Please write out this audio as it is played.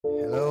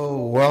Hello,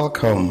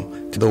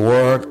 welcome to the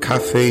Word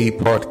Cafe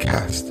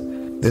podcast.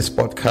 This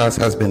podcast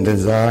has been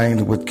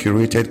designed with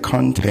curated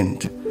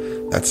content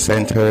that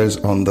centers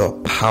on the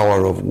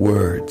power of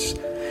words.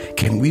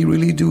 Can we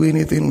really do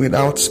anything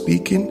without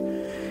speaking?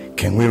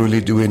 Can we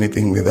really do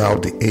anything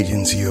without the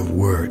agency of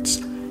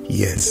words?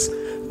 Yes,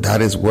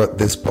 that is what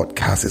this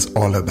podcast is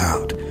all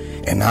about.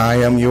 And I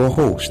am your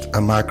host,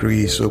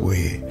 Amakri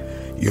Isoboye,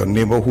 your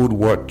neighborhood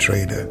word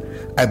trader.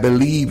 I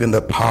believe in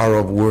the power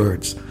of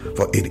words,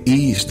 for it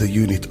is the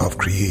unit of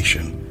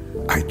creation.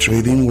 I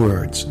trade in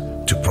words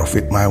to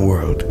profit my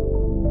world.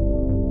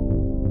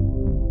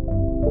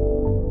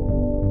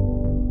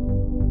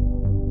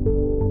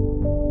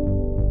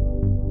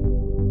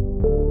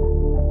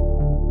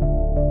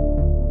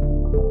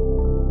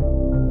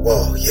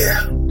 Well,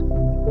 yeah.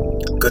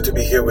 Good to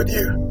be here with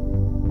you.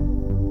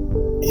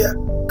 Yeah,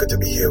 good to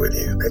be here with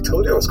you. I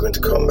told you I was going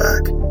to come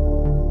back.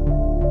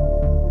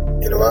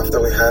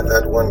 After we had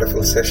that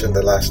wonderful session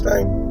the last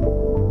time,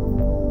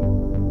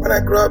 when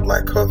I grabbed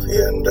my coffee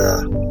and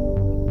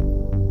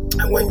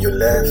when you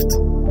left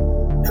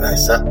and I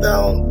sat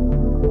down,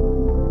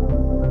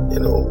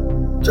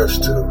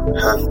 just to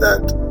have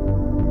that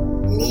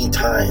me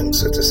time,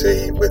 so to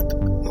say, with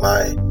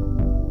my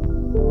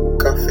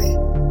coffee.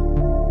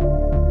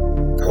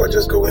 I was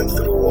just going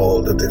through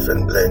all the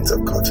different blends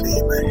of coffee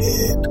in my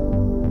head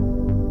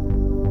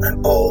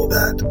and all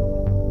that.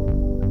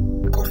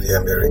 Coffee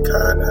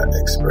Americana,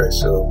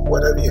 espresso,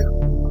 what have you.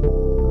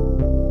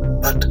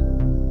 But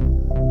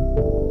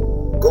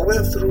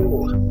going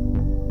through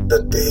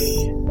the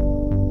day,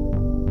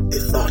 a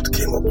thought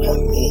came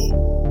upon me,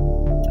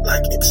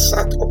 like it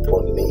sat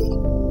upon me,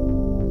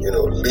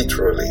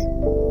 literally.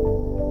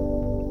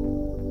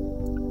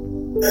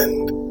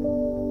 And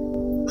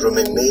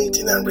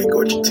ruminating and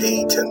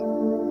regurgitating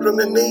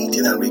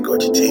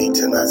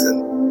as in,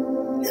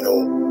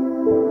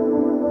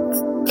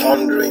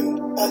 pondering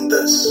on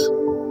this.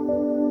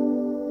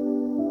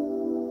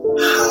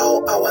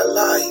 How our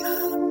life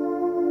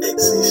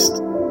exists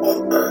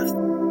on earth.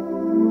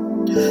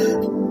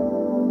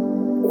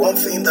 One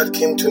thing that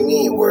came to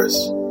me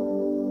was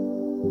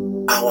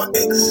our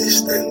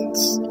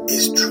existence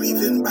is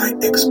driven by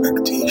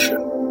expectation.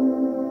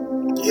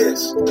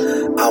 Yes,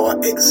 our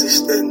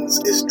existence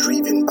is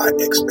driven by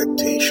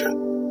expectation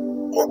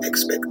or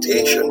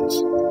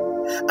expectations.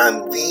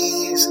 And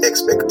these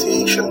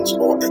expectations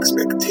or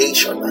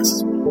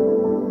expectations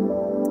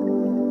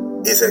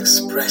is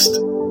expressed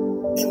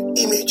in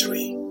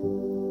imagery.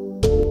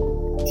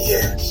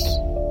 Yes,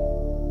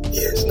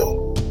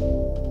 no.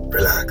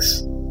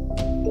 Relax.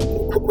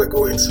 We're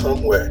going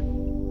somewhere.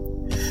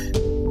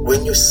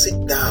 When you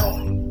sit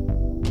down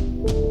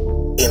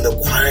in the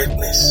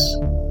quietness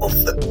of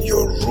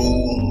your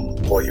room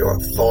or your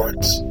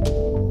thoughts,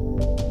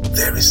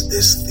 there is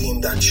this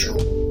thing that you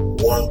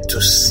want to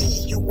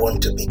see, you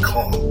want to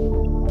become.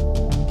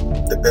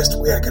 The best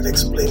way I can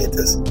explain it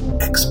is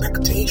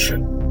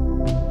expectation.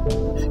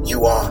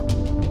 You are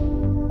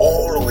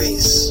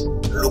always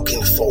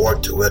looking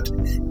forward to it.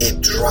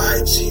 It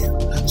drives you.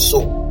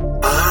 So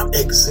our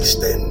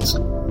existence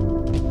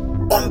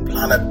on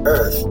planet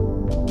Earth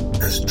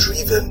is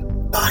driven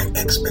by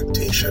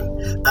expectation,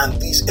 and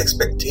this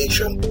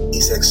expectation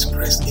is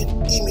expressed in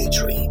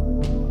imagery.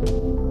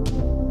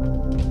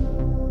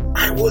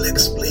 I will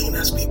explain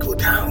as we go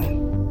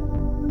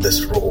down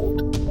this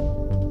road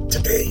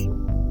today,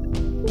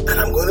 and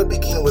I'm going to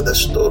begin with a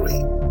story.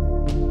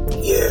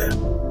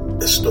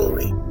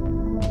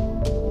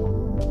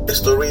 A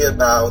story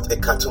about a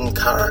cartoon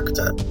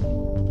character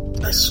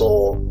I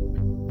saw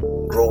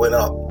growing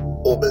up,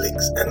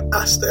 Obelix and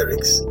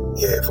Asterix.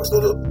 Yeah, for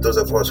those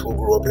of us who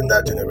grew up in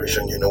that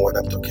generation, you know what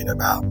I'm talking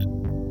about.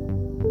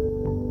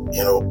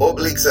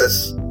 Obelix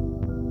is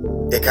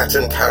a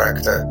cartoon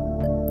character,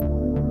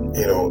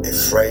 a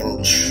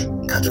French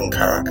cartoon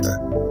character,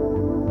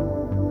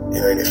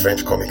 in a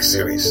French comic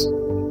series.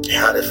 He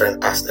had a friend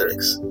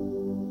Asterix.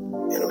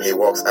 He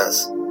works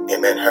as a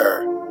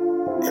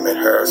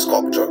Menhir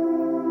sculptor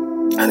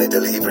and a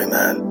delivery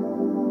man.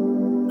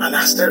 And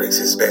Asterix is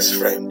his best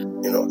friend.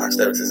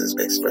 Asterix is his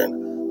best friend.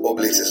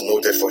 Obelix is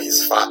noted for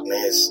his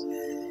fatness.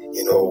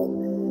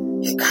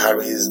 He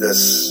carries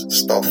this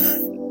stuff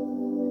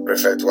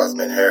referred to as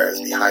Menhir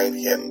behind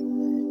him.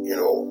 He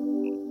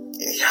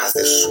has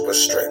this super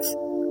strength.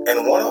 And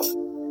in one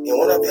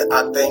of their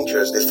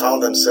adventures, they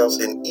found themselves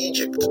in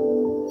Egypt.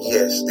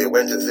 Yes, they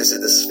went to visit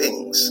the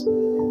Sphinx.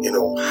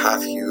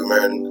 Half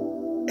human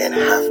and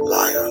half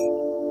lion.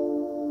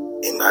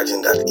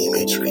 Imagine that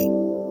imagery.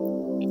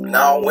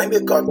 Now, when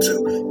they got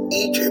to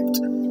Egypt,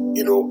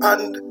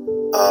 and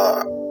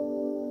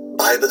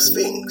by the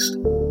Sphinx,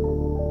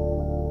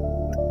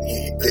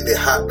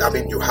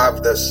 you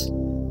have this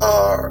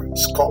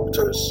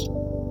sculptors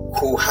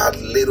who had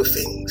little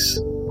things,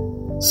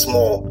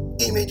 small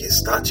images,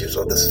 statues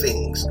of the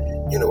Sphinx,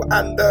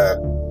 and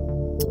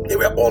they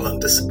were all on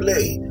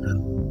display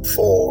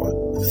for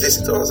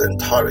visitors and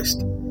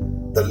tourists.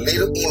 The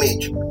little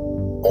image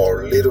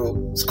or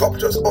little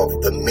sculptures of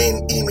the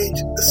main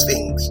image, the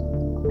Sphinx,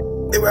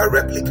 They were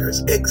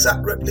replicas,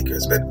 exact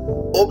replicas. But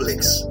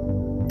Obelix,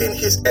 in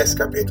his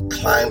escapade,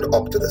 climbed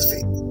up to the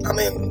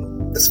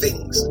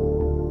Sphinx,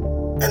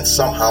 and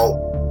somehow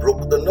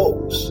broke the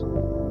nose.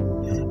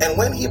 And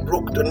when he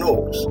broke the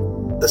nose,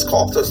 the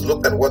sculptors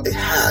looked at what they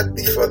had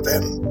before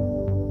them.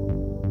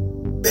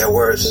 There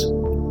was,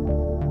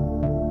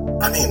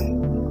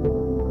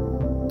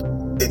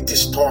 a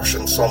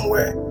distortion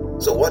somewhere.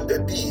 So what they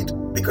did,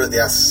 because they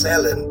are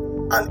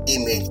selling an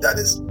image that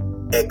is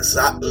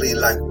exactly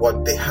like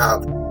what they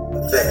have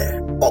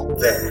there, up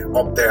there,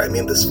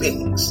 the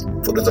Sphinx.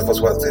 For those of us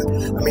who have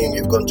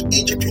you've gone to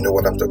Egypt, you know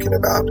what I'm talking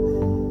about.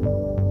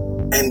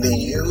 And they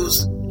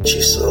used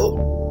chisel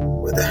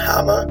with a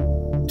hammer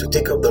to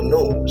take up the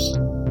nose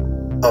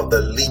of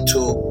the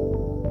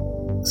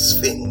little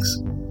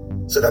Sphinx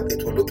so that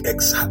it will look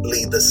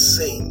exactly the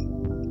same.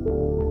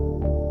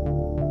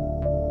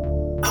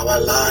 Our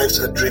lives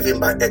are driven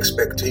by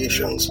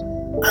expectations,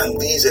 and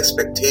these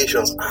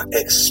expectations are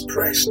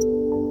expressed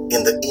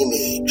in the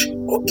image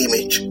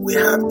we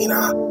have in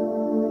our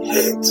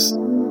heads.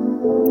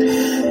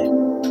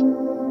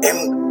 And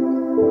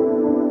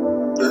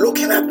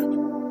looking at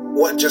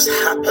what just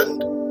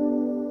happened,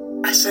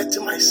 I said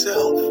to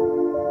myself,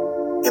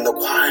 in the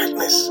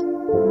quietness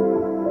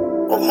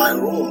of my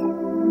room,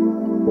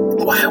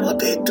 why would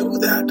they do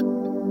that?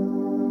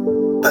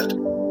 But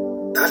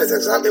that is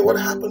exactly what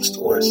happens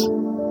to us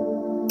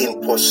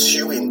in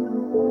pursuing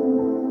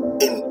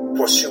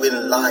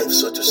life,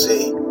 so to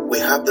say. We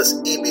have this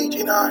image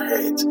in our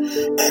heads,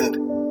 and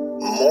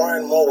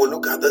more we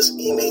look at this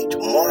image,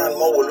 and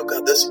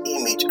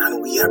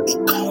we are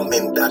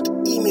becoming that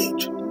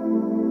image.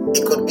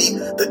 It could be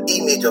the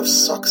image of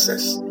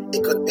success.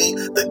 It could be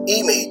the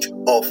image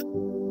of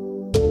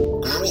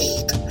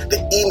greed, the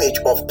image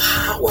of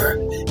power,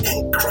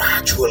 and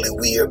gradually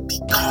we are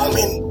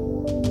becoming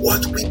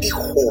what we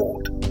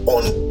behold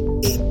on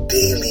a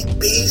daily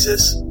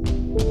basis,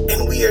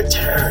 and we are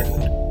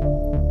turned.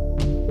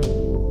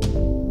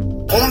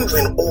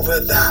 Pondering over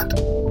that,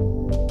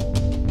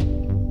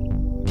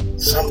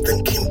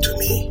 something came to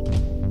me.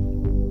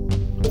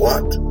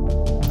 What?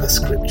 A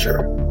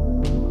scripture.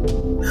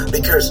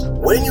 Because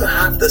when you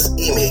have this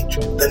image,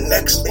 the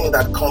next thing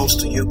that comes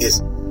to you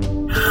is,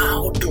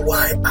 how do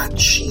I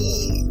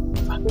achieve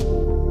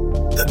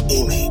the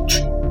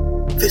image?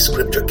 This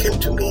scripture came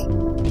to me.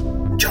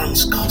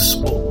 John's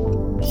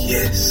Gospel.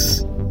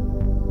 Yes.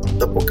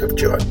 The book of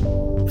John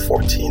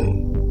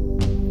 14,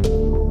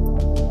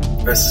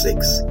 verse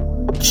 6.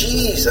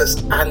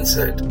 Jesus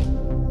answered.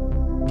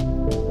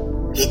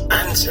 He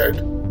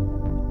answered,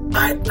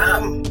 I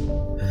am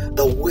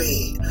the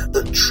way,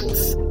 the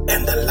truth,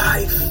 and the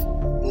life.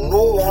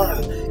 No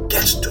one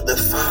gets to the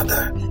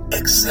Father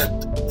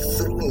except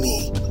through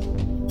me.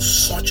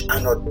 Such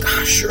an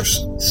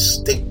audacious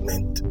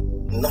statement,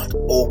 not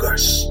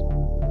bogus,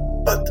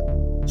 but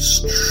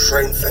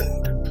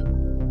strengthened.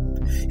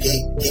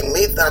 He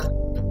made that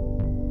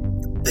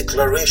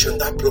declaration,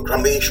 that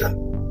proclamation.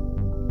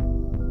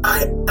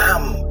 I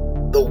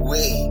am the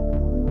way,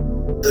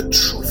 the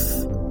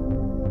truth,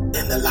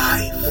 and the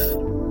life.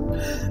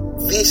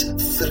 These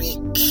three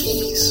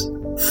keys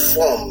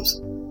forms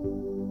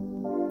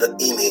the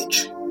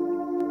image.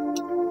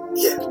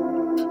 Yeah.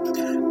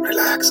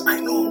 Relax. I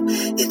know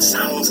it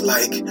sounds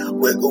like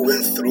we're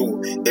going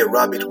through a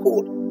rabbit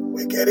hole.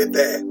 We get it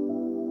there.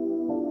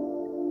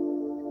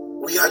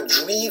 We are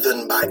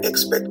driven by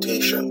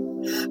expectation,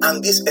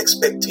 and this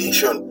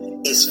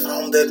expectation is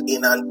founded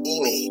in an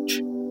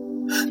image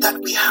that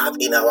we have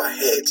in our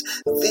heads.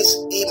 This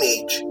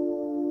image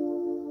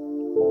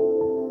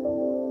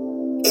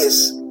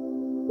is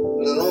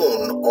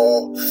known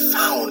or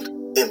found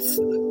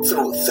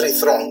through three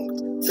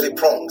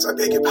prongs, I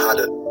beg your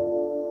pardon.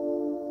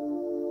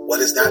 What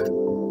is that?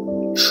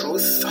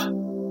 Truth,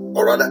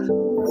 or rather,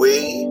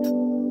 way,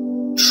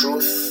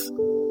 truth,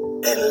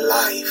 and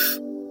life.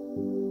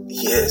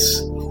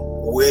 Yes,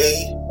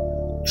 way,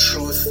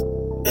 truth,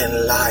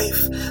 and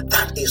life.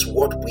 That is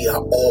what we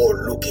are all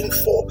looking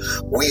for.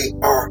 We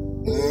are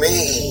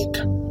made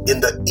in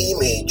the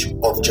image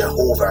of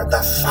Jehovah,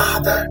 the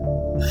Father.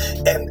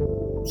 And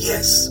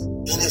yes,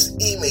 in His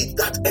image,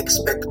 that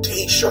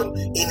expectation,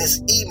 in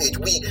His image,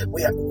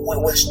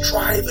 we're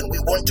striving, we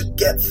want to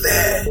get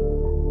there.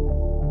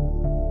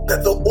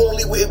 That the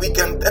only way we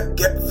can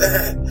get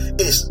there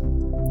is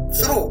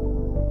through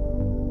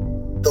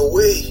the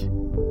way,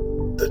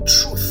 the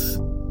truth,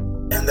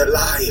 and the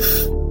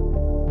life.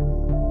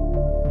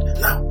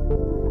 Now,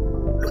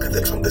 look at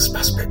it from this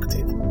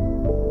perspective.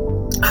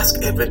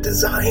 Ask every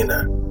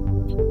designer.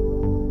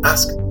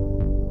 Ask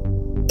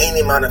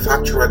any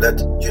manufacturer that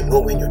you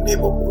know in your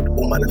neighborhood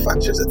who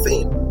manufactures a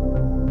thing.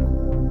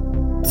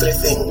 Three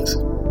things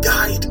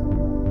guide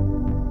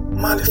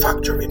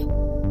manufacturing,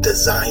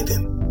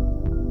 designing: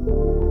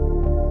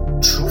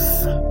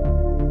 truth,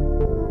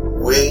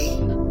 way,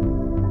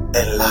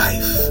 and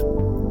life.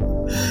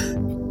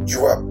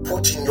 You are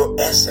putting your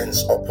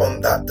essence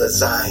upon that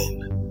design.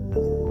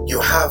 You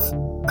have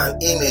an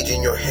image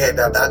in your head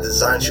that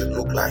design should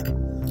look like.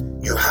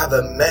 You have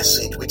a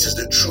message, which is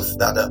the truth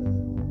that the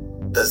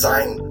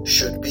design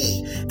should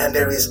be, and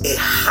there is a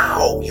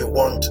how you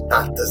want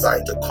that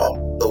design to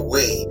come, the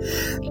way.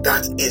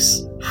 That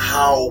is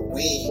how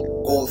we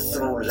go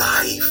through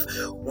life.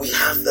 We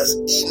have this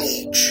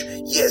image.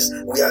 Yes,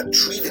 we are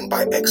driven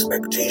by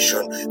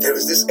expectation. There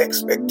is this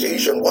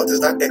expectation. What is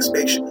that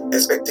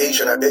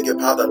expectation? I beg your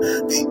pardon.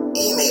 The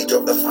image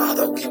of the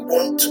Father. We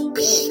want to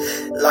be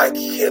like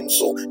Him.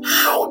 So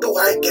how do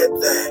I get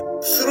there?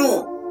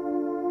 Through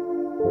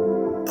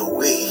the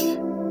way,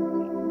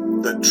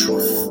 the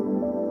truth,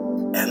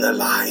 and the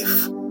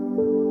life.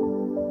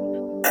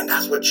 And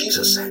that's what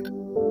Jesus said.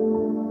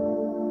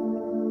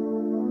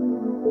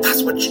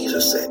 That's what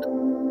Jesus said.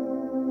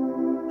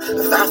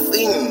 That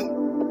thing,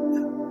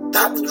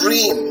 that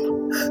dream,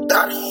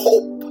 that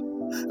hope,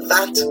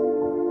 that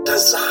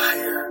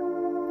desire,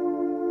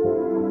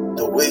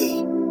 the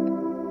way,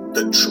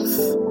 the truth,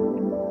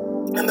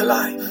 and the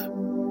life.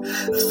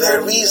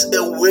 There is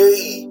a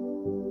way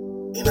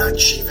in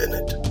achieving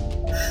it.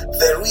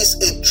 There is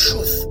a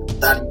truth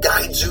that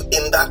guides you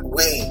in that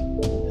way.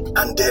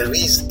 And there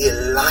is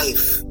a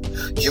life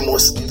you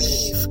must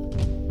live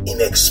in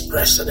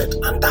expressing it.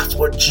 And that's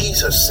what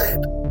Jesus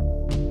said.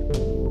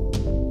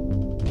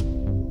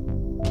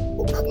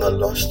 Hope I've not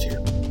lost you.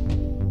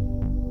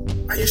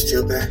 Are you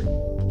still there?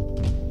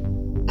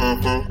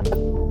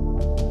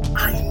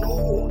 I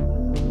know.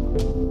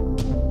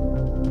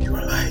 You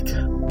are like,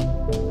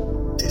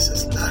 this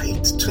is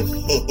light to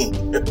me.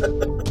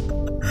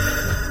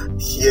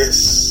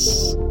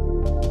 Yes.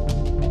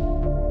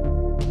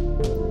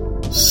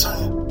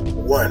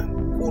 Someone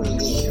who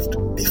lived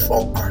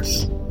before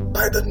us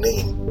by the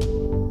name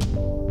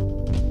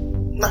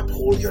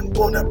Napoleon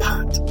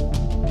Bonaparte,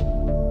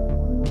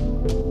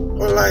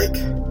 or like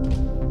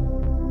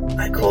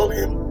I call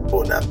him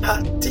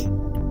Bonaparte,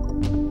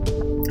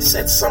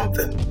 said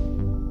something.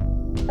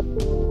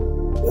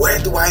 Where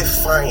do I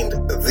find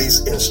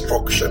this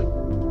instruction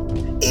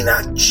in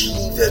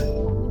achieving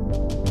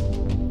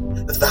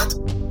that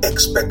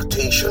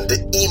expectation,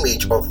 the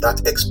image of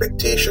that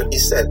expectation? He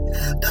said,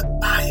 the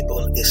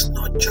Bible is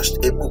not just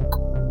a book.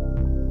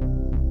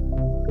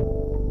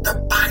 The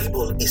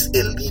Bible is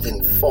a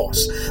living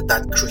force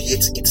that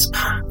creates its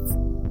path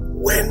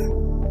when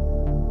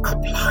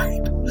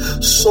applied.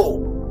 So,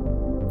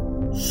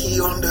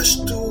 he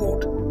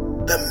understood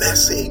the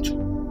message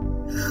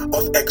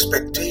of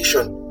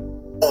expectation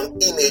on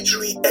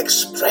imagery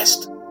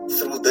expressed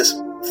through these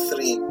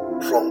three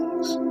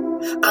prongs.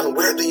 And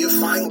where do you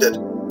find it?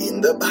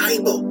 In the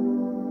Bible.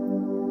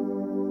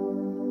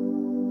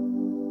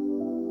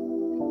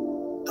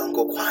 Don't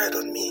go quiet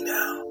on me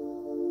now.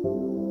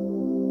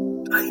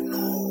 I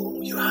know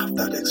you have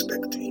that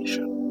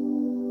expectation.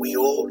 We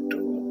all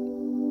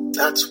do.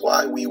 That's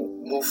why we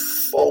move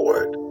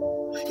forward.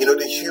 You know,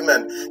 the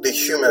human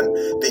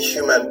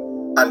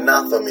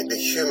anatomy, the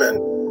human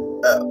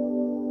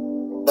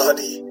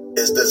body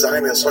is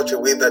designed in such a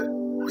way that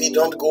we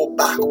don't go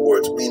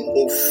backwards, we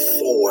move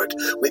forward.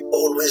 We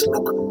always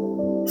look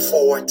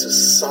forward to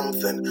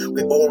something.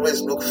 We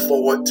always look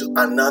forward to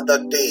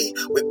another day.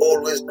 We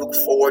always look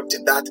forward to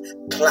that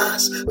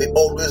class. We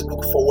always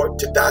look forward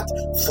to that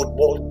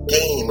football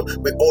game.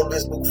 We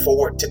always look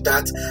forward to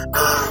that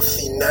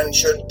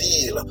financial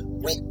deal.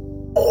 We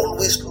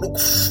always look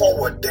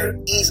forward. There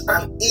is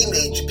an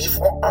image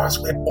before us.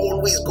 We're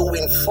always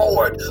going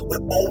forward.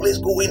 We're always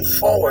going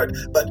forward.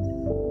 But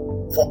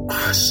for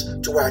us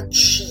to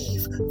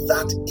achieve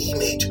that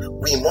image,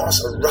 we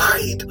must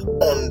ride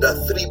on the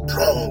three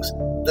prongs: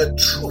 the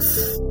truth,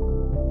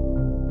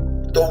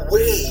 the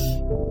way,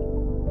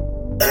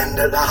 and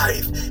the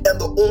life. And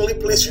the only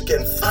place you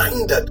can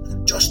find it,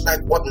 just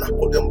like what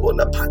Napoleon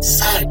Bonaparte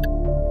said,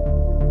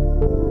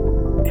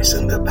 is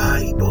in the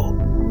Bible,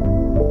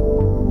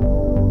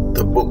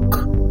 the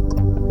book.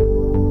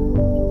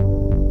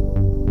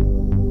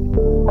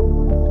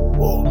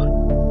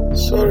 Oh,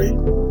 sorry.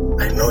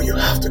 I know you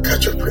have to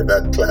catch up with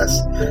that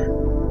class.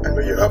 I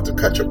know you have to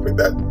catch up with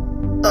that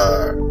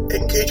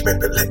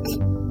engagement, but let me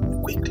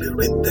quickly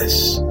read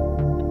this,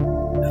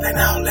 then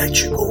I'll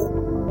let you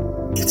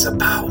go. It's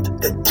about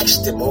the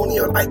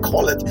testimonial. I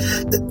call it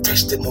the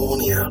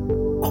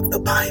testimonial of the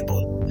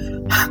Bible.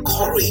 Her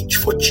courage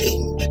for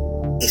change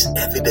is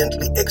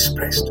evidently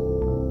expressed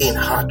in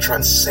her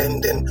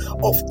transcending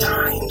of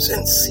times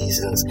and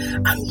seasons,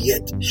 and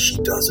yet she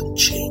doesn't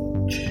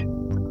change.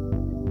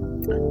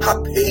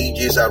 Her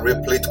pages are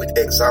replete with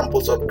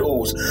examples of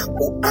those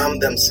who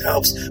armed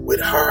themselves with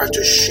her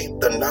to shape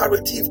the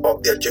narrative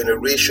of their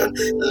generation,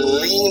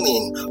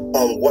 leaning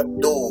on what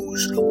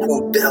those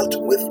who dealt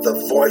with the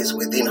voice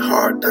within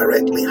her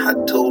directly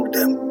had told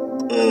them.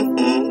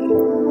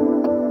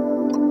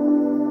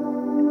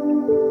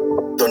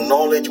 The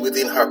knowledge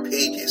within her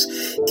pages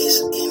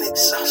is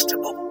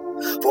inexhaustible,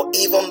 for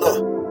even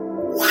the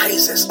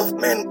wisest of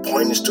men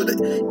points to the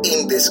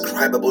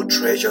indescribable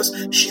treasures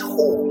she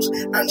holds,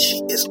 and she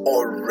is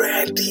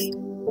already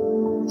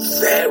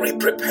very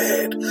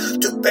prepared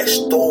to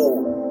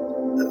bestow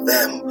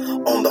them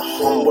on the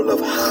humble of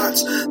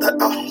hearts that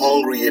are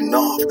hungry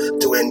enough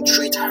to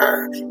entreat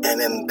her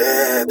and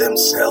endear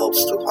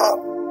themselves to her.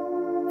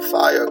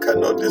 Fire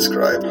cannot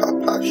describe her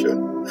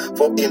passion,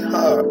 for in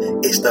her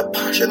is the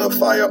passion of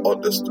fire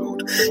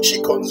understood.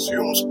 She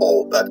consumes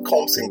all that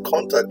comes in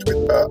contact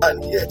with her,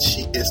 and yet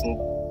she isn't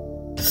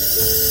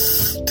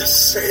the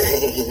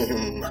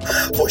same.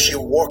 For she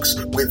works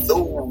with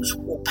those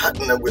who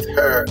partner with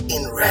her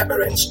in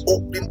reverence,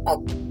 opening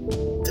up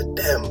to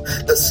them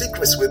the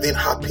secrets within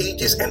her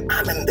pages and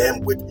arming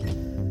them with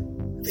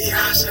the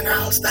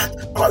arsenals that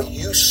are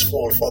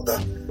useful for the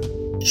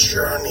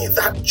journey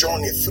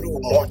through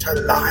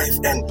mortal life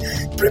and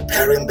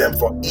preparing them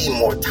for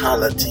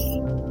immortality.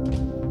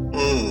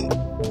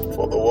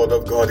 For the word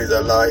of God is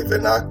alive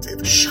and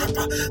active,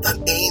 sharper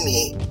than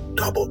any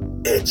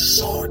double-edged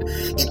sword.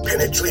 It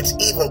penetrates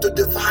even to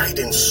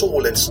dividing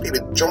soul and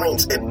spirit,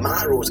 joints and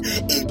marrows.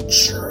 It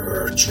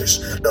judges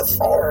the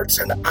thoughts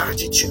and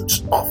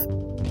attitudes of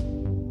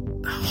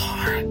the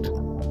heart.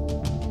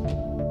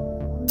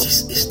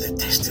 This is the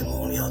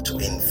testimonial to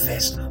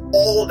invest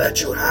all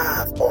that you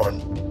have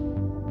on,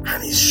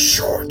 and is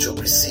sure to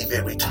receive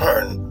a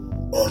return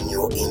on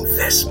your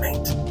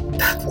investment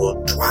that will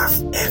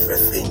dwarf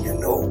everything you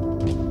know.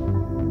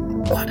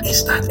 What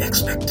is that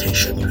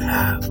expectation you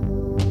have?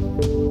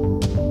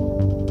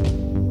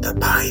 The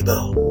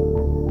Bible,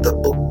 the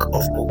book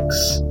of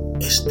books,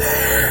 is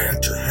there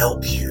to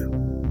help you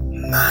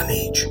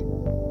manage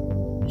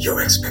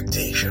your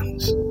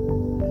expectations.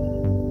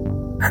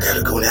 I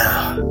gotta go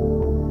now,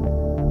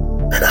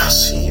 but I'll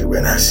see you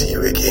when I see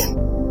you again.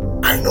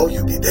 I know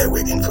you'll be there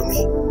waiting for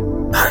me.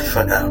 Bye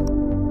for now.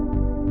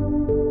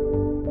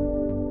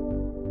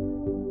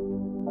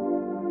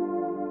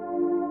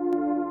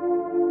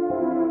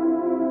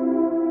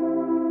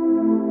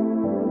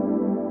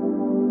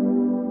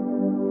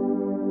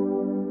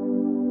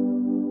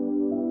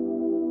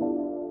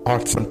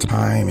 Awesome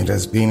time it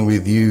has been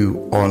with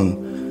you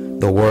on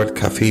the Word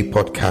Cafe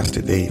podcast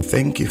today.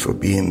 Thank you for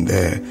being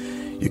there.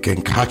 You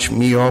can catch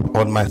me up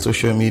on my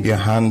social media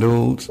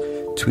handles,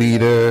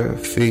 Twitter,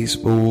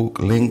 Facebook,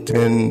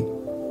 LinkedIn,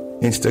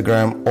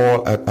 Instagram,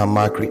 all at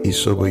Amakri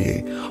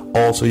Isoboye.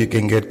 Also, you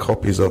can get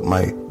copies of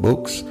my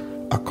books,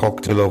 A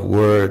Cocktail of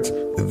Words,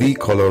 The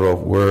Color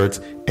of Words,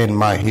 and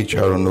my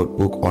HRO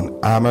notebook on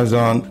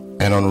Amazon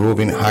and on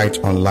Roving Heights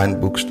online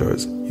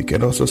bookstores. You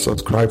can also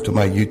subscribe to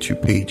my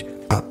YouTube page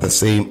at the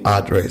same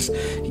address.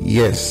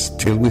 Yes,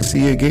 till we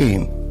see you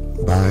again.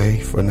 Bye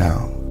for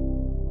now.